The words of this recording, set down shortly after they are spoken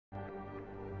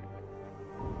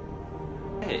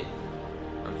Hey.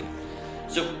 Okay.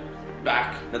 So,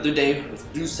 back. Another day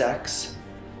with Deus Ex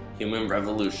Human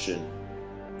Revolution.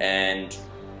 And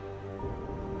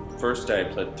first day I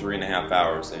played 3.5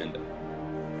 hours, and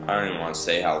I don't even want to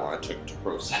say how long it took to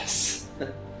process.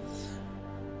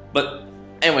 But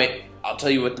anyway, I'll tell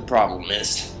you what the problem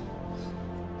is.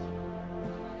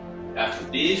 After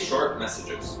these short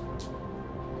messages.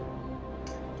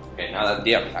 Okay, now that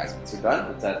the advertisements are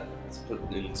done, let's put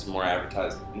in some more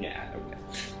advertisements. Yeah, okay.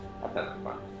 I've had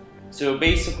fun. So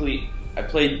basically, I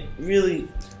played really.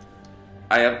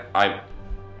 I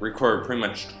recorded pretty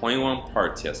much 21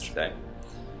 parts yesterday,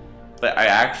 but I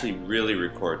actually really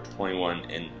recorded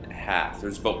 21 and a half.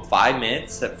 There's about 5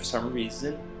 minutes that for some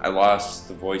reason I lost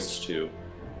the voice to,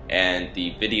 and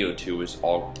the video to was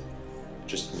all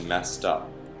just messed up.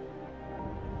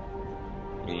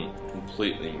 I mean,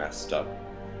 completely messed up.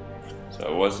 So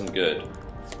it wasn't good.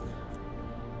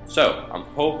 So I'm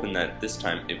hoping that this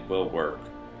time it will work.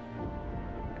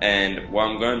 And what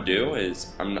I'm going to do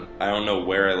is I don't know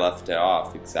where I left it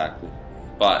off exactly,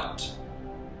 but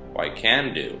what I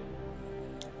can do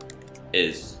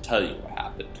is tell you what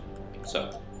happened.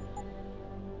 So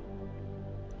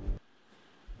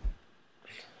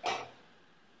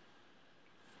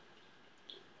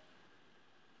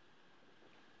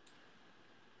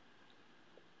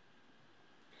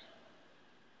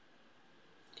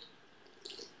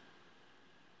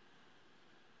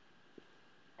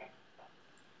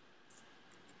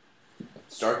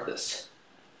start this.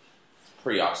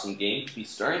 Pretty awesome game to be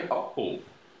starting. Oh,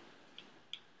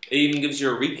 it even gives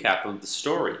you a recap of the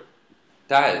story.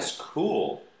 That is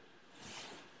cool.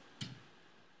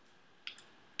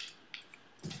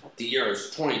 The year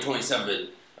is 2027.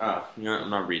 Oh, you know,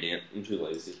 I'm not reading it. I'm too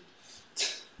lazy.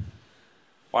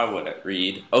 Why would I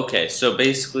read? Okay, so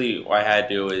basically what I had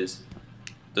to do is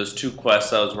those 2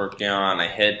 quests I was working on, I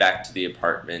head back to the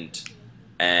apartment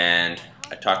and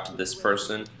I talked to this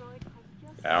person.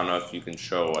 I don't know if you can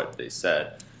show what they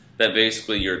said, but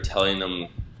basically you're telling them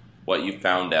what you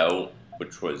found out,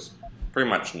 which was pretty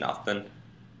much nothing.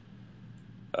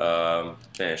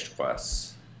 Finished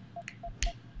quests.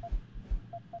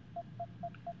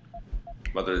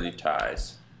 Motherly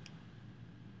ties.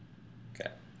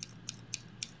 Okay.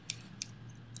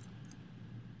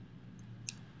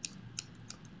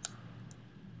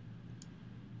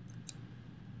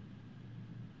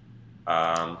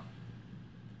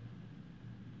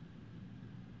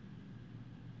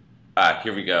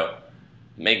 Here we go.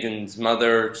 Megan's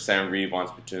mother, Sam Reed,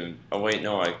 wants me to. Oh wait,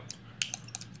 no, I'm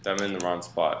in the wrong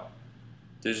spot.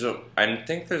 I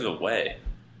think there's a way.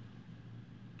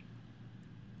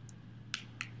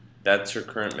 That's your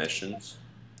current missions.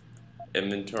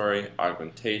 Inventory,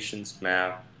 augmentations,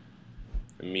 map,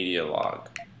 and media log.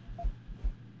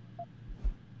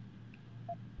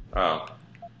 Oh.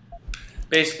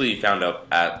 Basically, you found out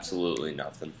absolutely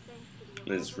nothing.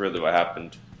 This is really what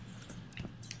happened.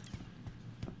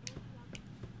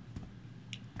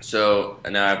 So,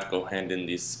 and now I have to go hand in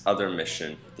this other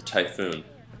mission, the Typhoon.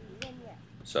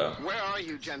 So. Where are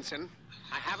you, Jensen?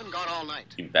 I haven't got all night.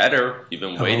 You better. You've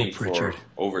been waiting for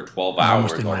over 12 hours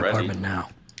almost in my already. apartment now.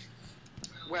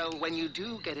 Well, when you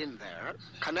do get in there,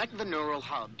 connect the neural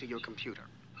hub to your computer.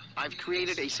 I've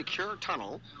created a secure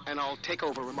tunnel, and I'll take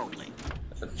over remotely.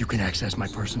 You can access my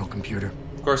personal computer.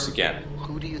 Of course you can.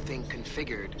 Who do you think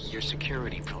configured your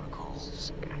security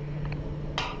protocols?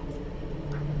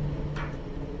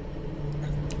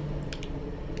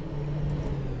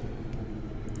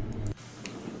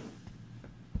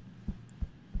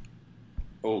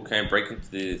 Oh, can I break into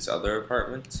these other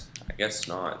apartments? I guess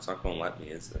not. It's not going to let me,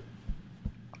 is it?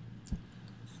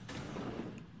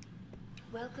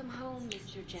 Welcome home,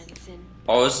 Mr. Jensen.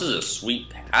 Oh, this is a sweet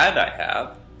pad I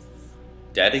have.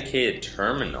 Dedicated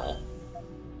terminal.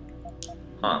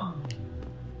 Huh.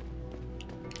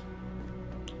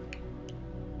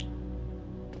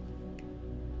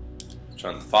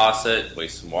 Turn the faucet,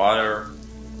 waste some water.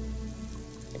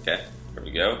 Okay, here we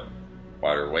go.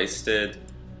 Water wasted.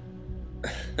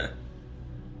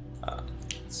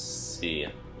 Let's see.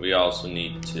 We also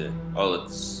need to. Oh,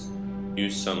 let's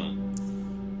use some.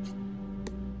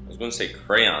 I was going to say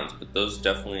crayons, but those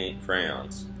definitely ain't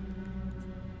crayons.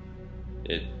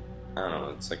 I don't know.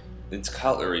 It's like it's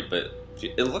cutlery, but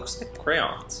it looks like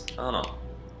crayons. I don't know.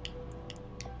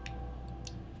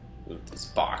 Move these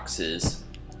boxes.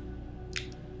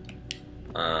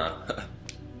 Oh,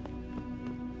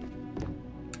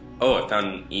 I found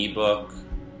an ebook.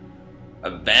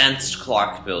 Advanced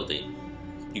clock building.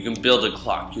 You can build a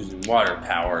clock using water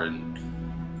power and...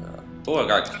 oh, I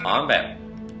got combat.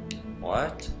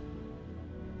 What?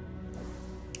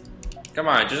 Come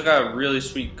on, I just got a really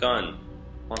sweet gun.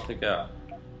 want to go?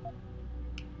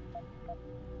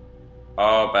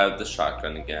 Oh, about the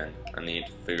shotgun again. I need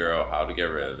to figure out how to get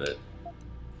rid of it.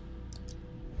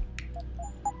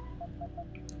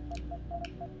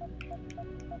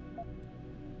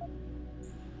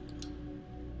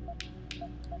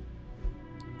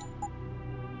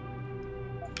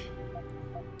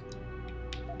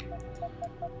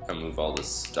 I move all this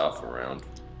stuff around,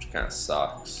 which kind of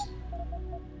sucks.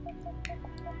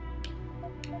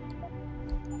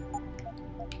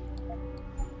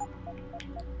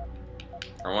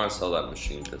 I want to sell that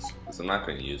machine pistol because I'm not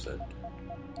going to use it.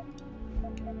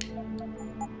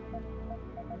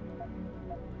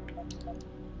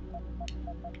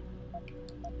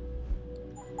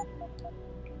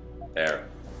 There.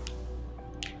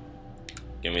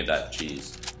 Give me that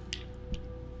cheese.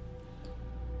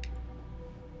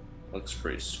 Looks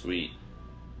pretty sweet.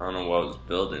 I don't know what I was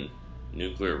building.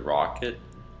 Nuclear rocket?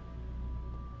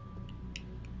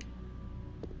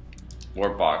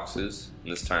 More boxes.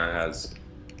 And this time it has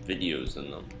videos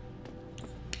in them.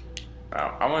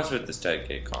 Wow, I want to see what this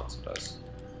dedicated console does.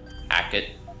 Hack it.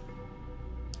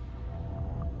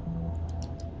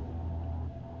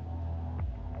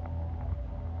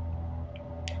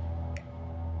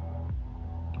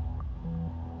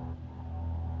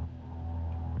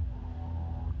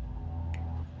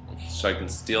 So I can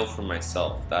steal from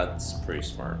myself. That's pretty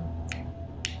smart.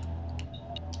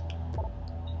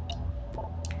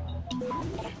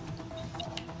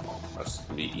 That's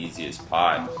gonna be easy as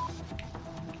pie.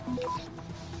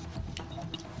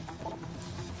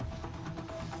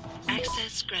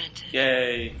 Access granted.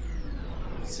 Yay!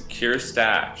 Secure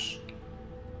stash.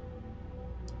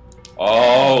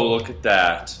 Oh, look at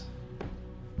that.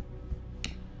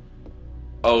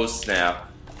 Oh, snap.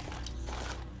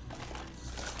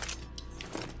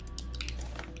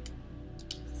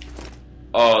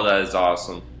 Oh, that is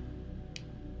awesome.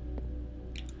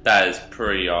 That is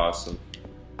pretty awesome.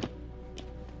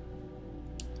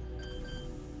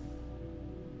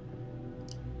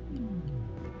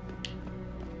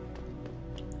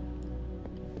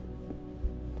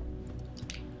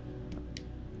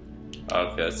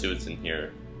 Okay, let's see what's in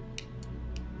here.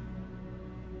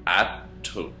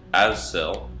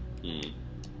 Azil.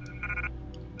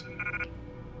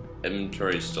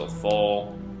 Inventory is still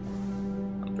full.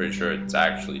 I'm pretty sure it's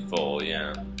actually full,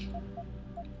 yeah.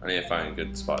 I need to find a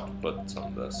good spot to put some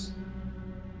of this.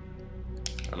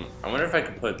 I wonder if I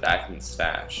can put it back in the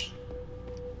stash.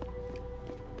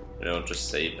 You know, just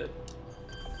save it.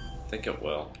 I think it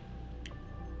will.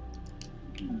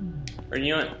 Or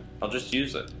you know what? I'll just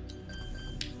use it.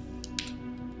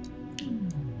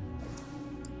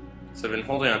 So I've been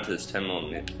holding on to this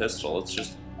 10mm pistol. Let's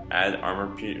just add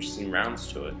armor-piercing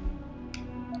rounds to it.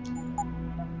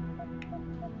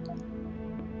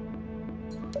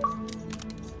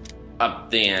 Up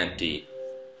the ante.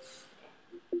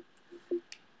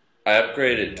 I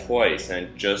upgraded twice and I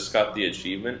just got the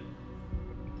achievement.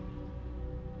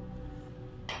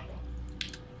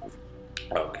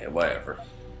 Okay, whatever.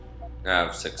 I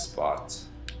have 6 spots.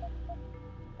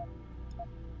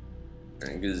 And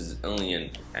it gives only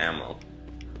in ammo.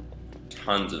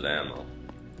 Tons of ammo.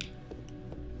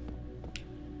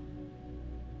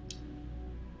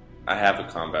 I have a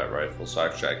combat rifle, so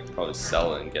actually I could probably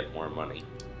sell it and get more money.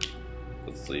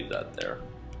 Let's leave that there.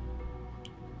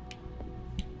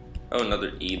 Oh,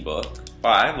 another ebook.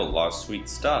 Wow, I have a lot of sweet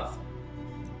stuff.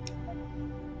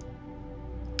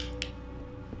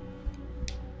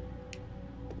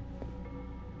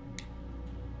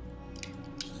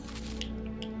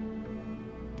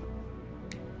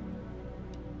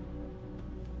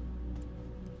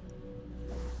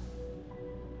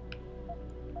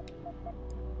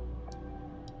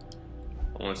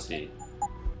 I want to see.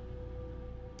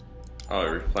 Oh, it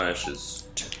replenishes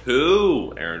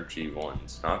 2 energy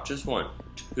ones, not just 1.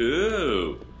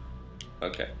 2.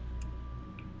 Okay.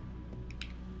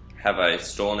 Have I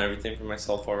stolen everything for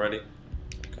myself already?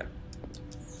 Okay.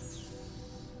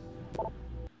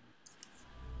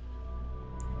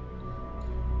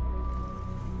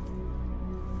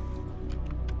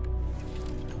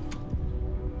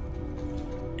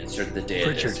 Insert the data.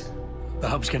 Pritchard, the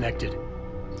hub's connected.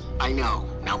 I know.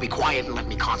 Now be quiet and let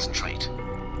me concentrate.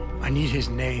 I need his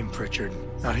name, Pritchard,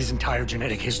 not his entire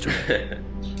genetic history.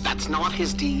 That's not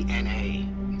his DNA.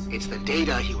 It's the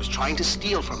data he was trying to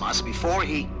steal from us before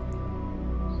he...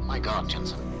 My God,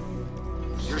 Jensen.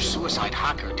 Your suicide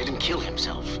hacker didn't kill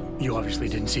himself. You obviously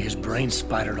didn't see his brain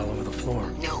splattered all over the floor.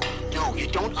 No, you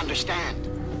don't understand.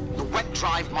 The wet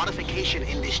drive modification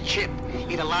in this chip,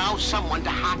 it allows someone to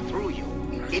hack through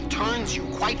you. It turns you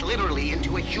quite literally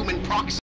into a human proxy.